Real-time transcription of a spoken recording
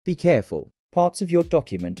Be careful. Parts of your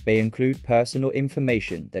document may include personal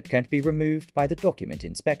information that can't be removed by the document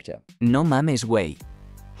inspector. No mames, way.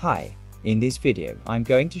 Hi, in this video, I'm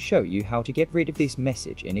going to show you how to get rid of this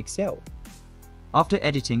message in Excel. After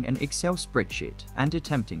editing an Excel spreadsheet and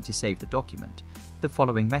attempting to save the document, the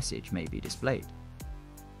following message may be displayed.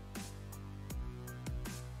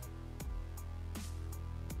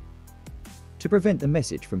 To prevent the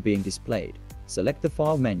message from being displayed, select the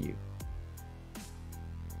File menu.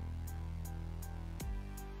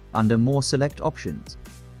 Under More, select Options.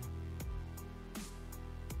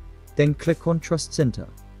 Then click on Trust Center.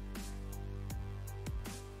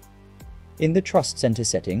 In the Trust Center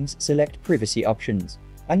settings, select Privacy Options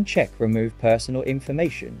and check Remove Personal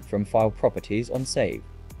Information from File Properties on Save.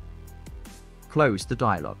 Close the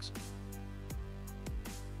dialogues.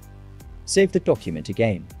 Save the document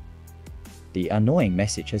again. The annoying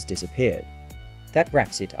message has disappeared. That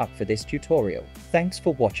wraps it up for this tutorial. Thanks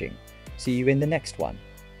for watching. See you in the next one.